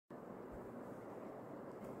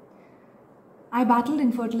I battled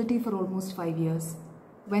infertility for almost 5 years,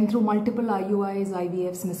 went through multiple IUIs,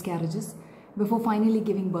 IVFs, miscarriages before finally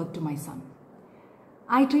giving birth to my son.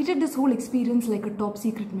 I treated this whole experience like a top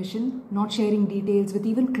secret mission, not sharing details with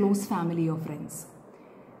even close family or friends.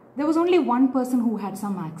 There was only one person who had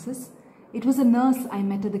some access. It was a nurse I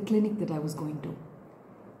met at the clinic that I was going to.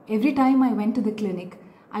 Every time I went to the clinic,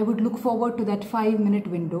 I would look forward to that 5-minute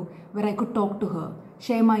window where I could talk to her,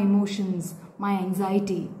 share my emotions, my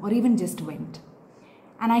anxiety, or even just vent.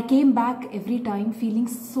 And I came back every time feeling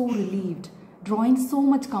so relieved, drawing so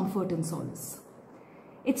much comfort and solace.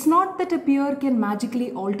 It's not that a peer can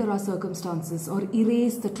magically alter our circumstances or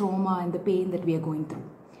erase the trauma and the pain that we are going through.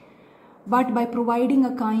 But by providing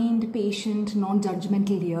a kind, patient,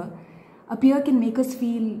 non-judgmental ear, a peer can make us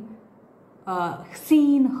feel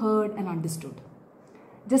seen, heard, and understood.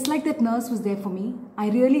 Just like that nurse was there for me, I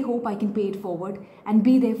really hope I can pay it forward and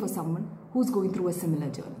be there for someone who's going through a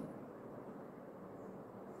similar journey.